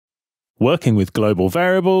Working with global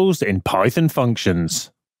variables in Python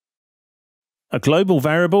functions. A global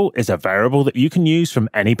variable is a variable that you can use from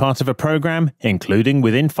any part of a program, including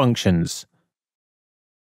within functions.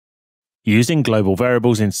 Using global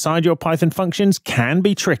variables inside your Python functions can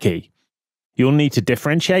be tricky. You'll need to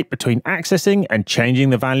differentiate between accessing and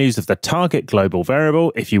changing the values of the target global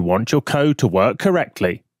variable if you want your code to work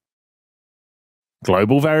correctly.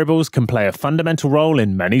 Global variables can play a fundamental role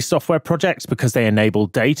in many software projects because they enable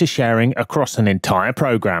data sharing across an entire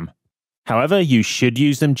program. However, you should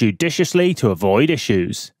use them judiciously to avoid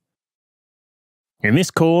issues. In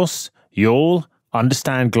this course, you'll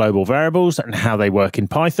understand global variables and how they work in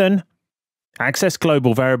Python, access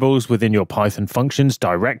global variables within your Python functions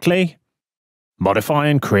directly, modify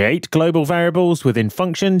and create global variables within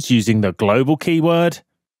functions using the global keyword,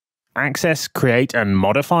 access, create, and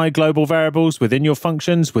modify global variables within your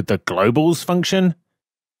functions with the globals function,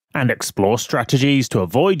 and explore strategies to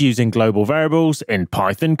avoid using global variables in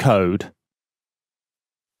Python code.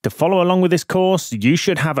 To follow along with this course, you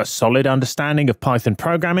should have a solid understanding of Python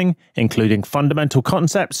programming, including fundamental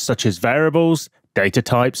concepts such as variables, data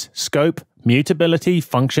types, scope, mutability,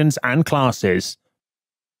 functions, and classes.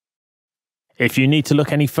 If you need to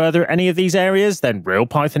look any further at any of these areas, then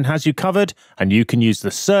RealPython has you covered, and you can use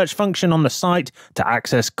the search function on the site to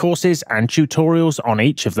access courses and tutorials on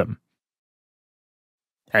each of them.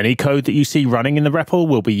 Any code that you see running in the REPL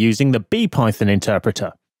will be using the bpython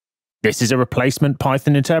interpreter. This is a replacement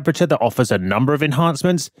Python interpreter that offers a number of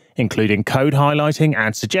enhancements, including code highlighting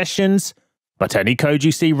and suggestions, but any code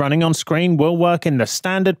you see running on screen will work in the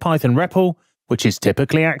standard Python REPL, which is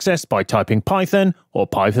typically accessed by typing Python or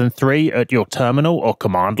Python 3 at your terminal or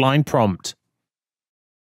command line prompt.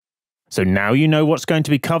 So now you know what's going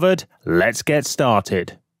to be covered, let's get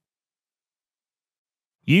started.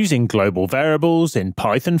 Using global variables in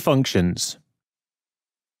Python functions.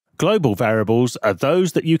 Global variables are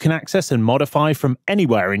those that you can access and modify from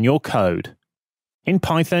anywhere in your code. In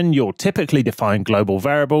Python, you'll typically define global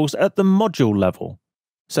variables at the module level,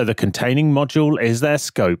 so the containing module is their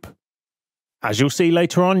scope. As you'll see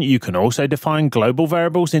later on, you can also define global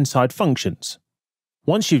variables inside functions.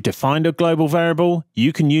 Once you've defined a global variable,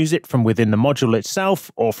 you can use it from within the module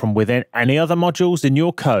itself or from within any other modules in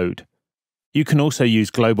your code. You can also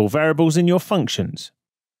use global variables in your functions.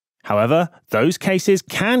 However, those cases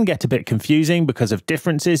can get a bit confusing because of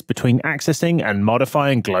differences between accessing and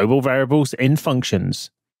modifying global variables in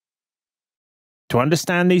functions. To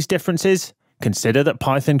understand these differences, consider that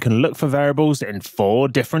Python can look for variables in 4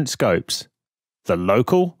 different scopes. The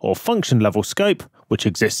local or function level scope, which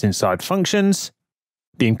exists inside functions,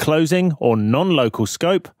 the enclosing or non-local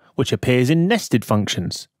scope, which appears in nested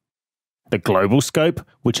functions, the global scope,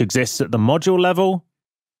 which exists at the module level,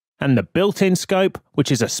 and the built-in scope,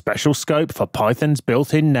 which is a special scope for Python's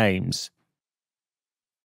built-in names.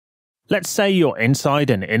 Let's say you're inside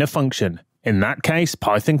an inner function. In that case,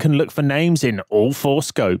 Python can look for names in all 4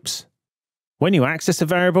 scopes. When you access a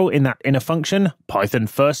variable in that inner function, Python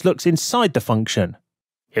first looks inside the function.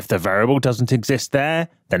 If the variable doesn't exist there,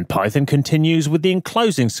 then Python continues with the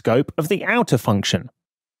enclosing scope of the outer function.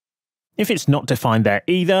 If it's not defined there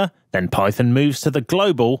either, then Python moves to the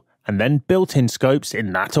global and then built-in scopes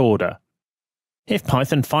in that order. If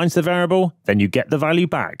Python finds the variable, then you get the value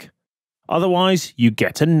back. Otherwise, you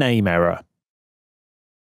get a name error.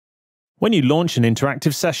 When you launch an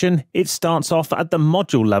interactive session, it starts off at the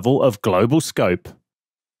module level of global scope.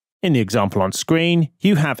 In the example on screen,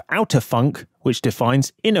 you have outer func, which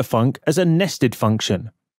defines inner func as a nested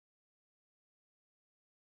function.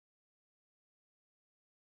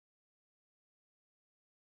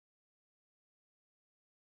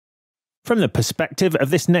 From the perspective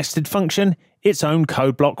of this nested function, its own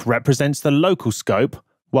code block represents the local scope,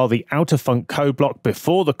 while the outer func code block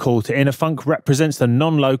before the call to inner func represents the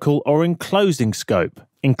non-local or enclosing scope,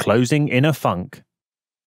 enclosing inner func.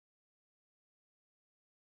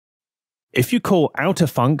 If you call outer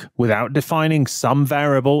func without defining some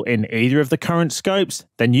variable in either of the current scopes,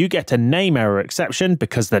 then you get a name error exception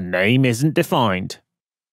because the name isn't defined.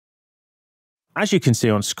 As you can see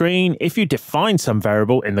on screen, if you define some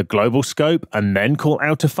variable in the global scope and then call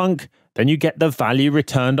outer func, then you get the value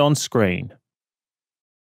returned on screen.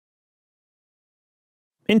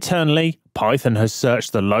 Internally, Python has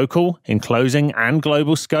searched the local, enclosing, and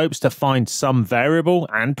global scopes to find some variable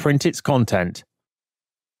and print its content.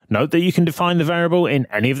 Note that you can define the variable in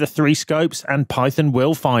any of the 3 scopes and Python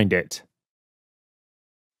will find it.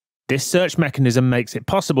 This search mechanism makes it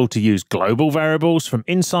possible to use global variables from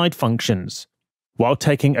inside functions. While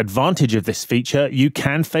taking advantage of this feature, you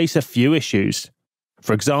can face a few issues.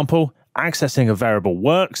 For example, accessing a variable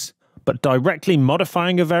works, but directly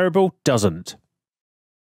modifying a variable doesn't.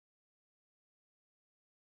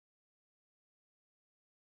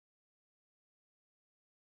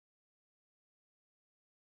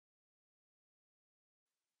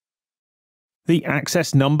 The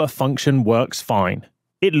access number function works fine.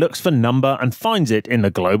 It looks for number and finds it in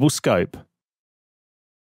the global scope.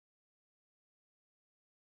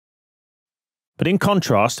 But in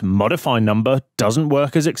contrast, modify number doesn't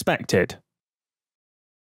work as expected.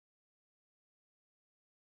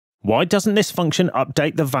 Why doesn't this function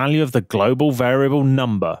update the value of the global variable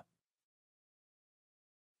number?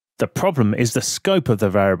 The problem is the scope of the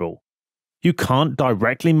variable. You can't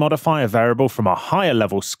directly modify a variable from a higher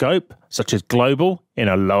level scope, such as global, in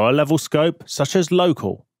a lower level scope, such as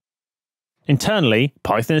local. Internally,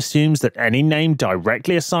 Python assumes that any name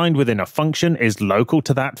directly assigned within a function is local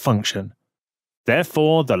to that function.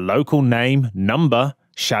 Therefore, the local name, number,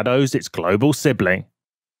 shadows its global sibling.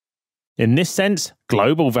 In this sense,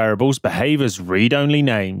 global variables behave as read-only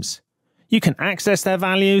names. You can access their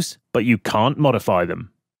values, but you can't modify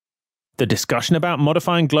them. The discussion about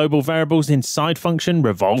modifying global variables inside function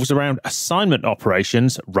revolves around assignment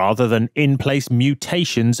operations rather than in-place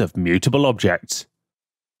mutations of mutable objects.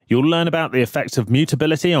 You'll learn about the effects of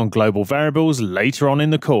mutability on global variables later on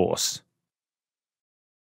in the course.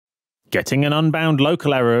 Getting an unbound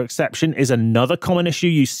local error exception is another common issue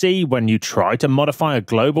you see when you try to modify a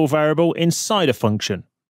global variable inside a function.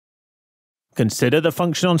 Consider the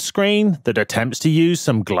function on screen that attempts to use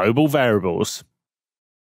some global variables.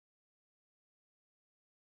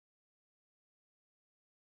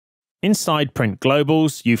 Inside print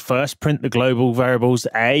globals, you first print the global variables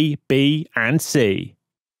a, b, and c.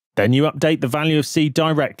 Then you update the value of c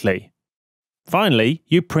directly. Finally,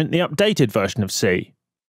 you print the updated version of c.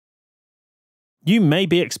 You may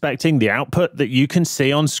be expecting the output that you can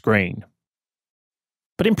see on screen.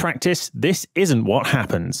 But in practice, this isn't what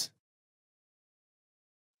happens.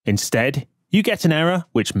 Instead, you get an error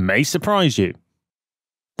which may surprise you.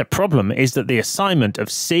 The problem is that the assignment of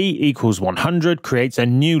c equals 100 creates a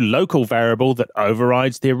new local variable that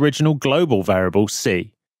overrides the original global variable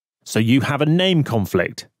c. So you have a name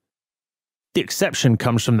conflict. The exception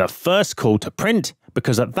comes from the first call to print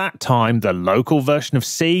because at that time the local version of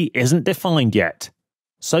c isn't defined yet.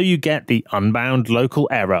 So you get the unbound local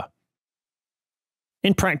error.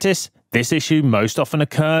 In practice, this issue most often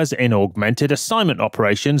occurs in augmented assignment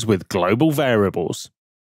operations with global variables.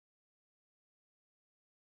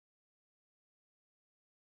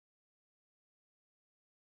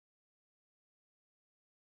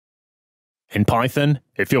 In Python,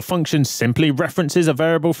 if your function simply references a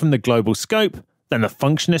variable from the global scope, then the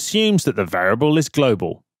function assumes that the variable is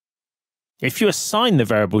global. If you assign the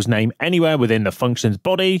variable's name anywhere within the function's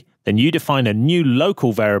body, then you define a new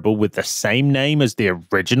local variable with the same name as the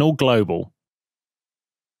original global.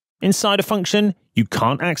 Inside a function, you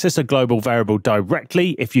can't access a global variable directly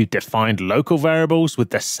if you've defined local variables with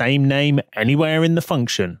the same name anywhere in the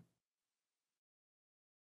function.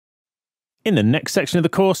 In the next section of the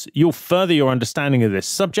course, you'll further your understanding of this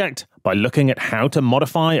subject by looking at how to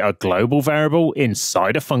modify a global variable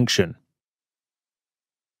inside a function.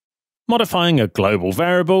 Modifying a global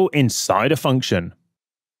variable inside a function.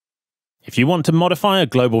 If you want to modify a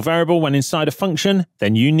global variable when inside a function,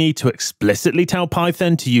 then you need to explicitly tell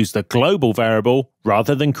Python to use the global variable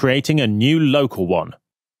rather than creating a new local one.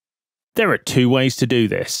 There are two ways to do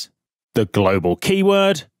this: the global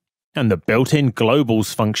keyword and the built-in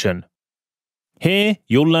globals function. Here,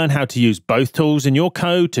 you'll learn how to use both tools in your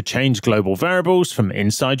code to change global variables from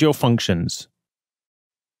inside your functions.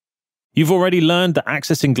 You've already learned that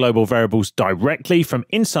accessing global variables directly from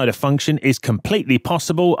inside a function is completely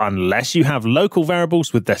possible unless you have local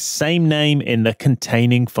variables with the same name in the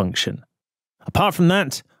containing function. Apart from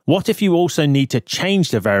that, what if you also need to change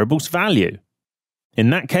the variable's value? In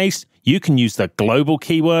that case, you can use the global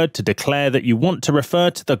keyword to declare that you want to refer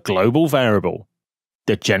to the global variable.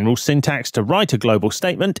 The general syntax to write a global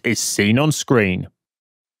statement is seen on screen.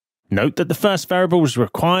 Note that the first variable is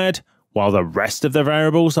required, while the rest of the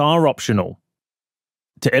variables are optional.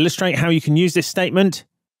 To illustrate how you can use this statement,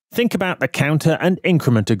 think about the counter and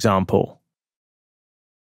increment example.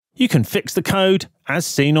 You can fix the code as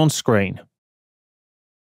seen on screen.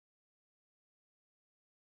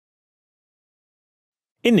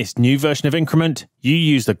 In this new version of increment, you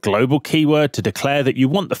use the global keyword to declare that you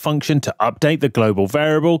want the function to update the global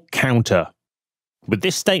variable counter. With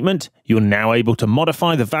this statement, you're now able to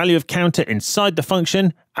modify the value of counter inside the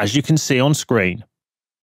function, as you can see on screen.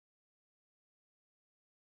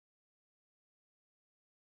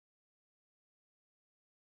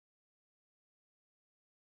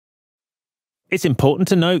 It's important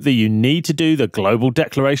to note that you need to do the global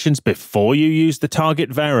declarations before you use the target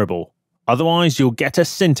variable. Otherwise, you'll get a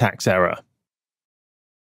syntax error.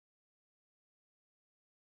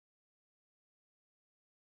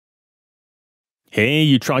 Here,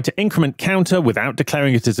 you try to increment counter without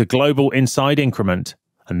declaring it as a global inside increment,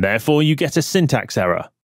 and therefore you get a syntax error.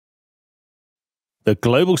 The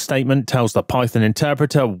global statement tells the Python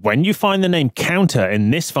interpreter when you find the name counter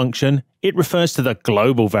in this function, it refers to the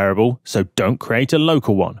global variable, so don't create a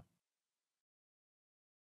local one.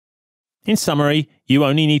 In summary, you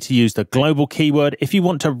only need to use the global keyword if you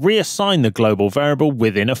want to reassign the global variable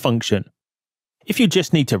within a function. If you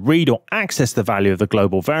just need to read or access the value of the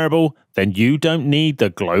global variable, then you don't need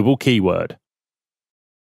the global keyword.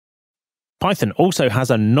 Python also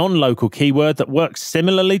has a non-local keyword that works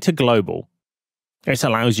similarly to global. It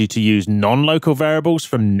allows you to use non-local variables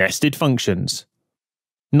from nested functions.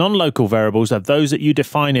 Non-local variables are those that you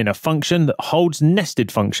define in a function that holds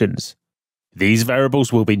nested functions. These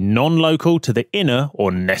variables will be non-local to the inner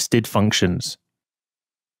or nested functions.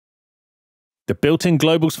 The built-in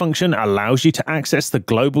globals function allows you to access the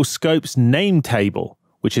global scope's name table,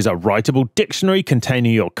 which is a writable dictionary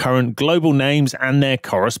containing your current global names and their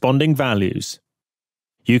corresponding values.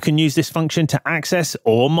 You can use this function to access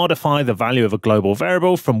or modify the value of a global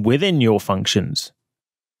variable from within your functions.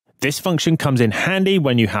 This function comes in handy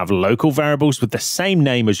when you have local variables with the same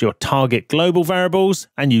name as your target global variables,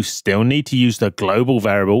 and you still need to use the global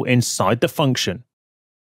variable inside the function.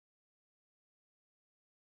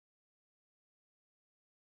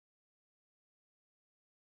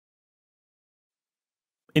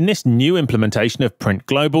 In this new implementation of print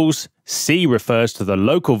globals, C refers to the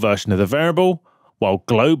local version of the variable, while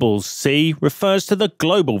globals C refers to the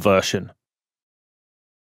global version.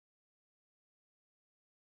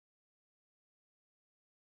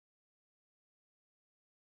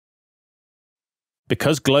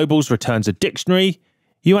 Because globals returns a dictionary,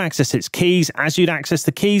 you access its keys as you'd access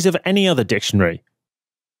the keys of any other dictionary.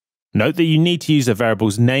 Note that you need to use a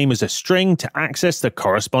variable's name as a string to access the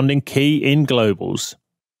corresponding key in globals.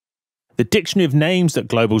 The dictionary of names that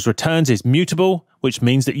globals returns is mutable, which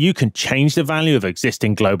means that you can change the value of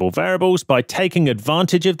existing global variables by taking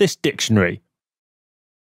advantage of this dictionary.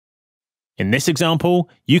 In this example,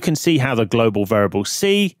 you can see how the global variable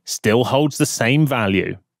C still holds the same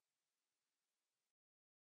value.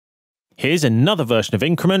 Here's another version of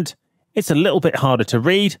increment. It's a little bit harder to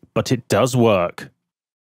read, but it does work.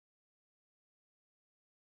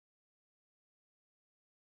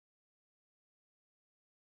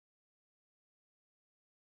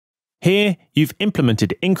 Here, you've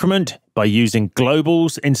implemented increment by using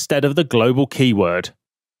globals instead of the global keyword.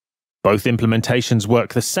 Both implementations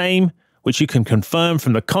work the same, which you can confirm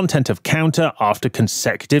from the content of counter after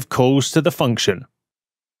consecutive calls to the function.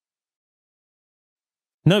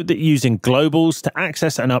 Note that using globals to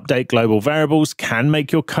access and update global variables can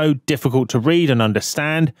make your code difficult to read and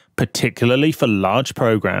understand, particularly for large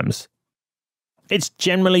programs. It's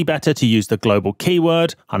generally better to use the global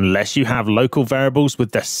keyword unless you have local variables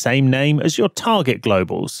with the same name as your target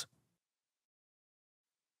globals.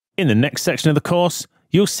 In the next section of the course,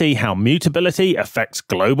 you'll see how mutability affects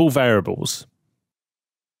global variables.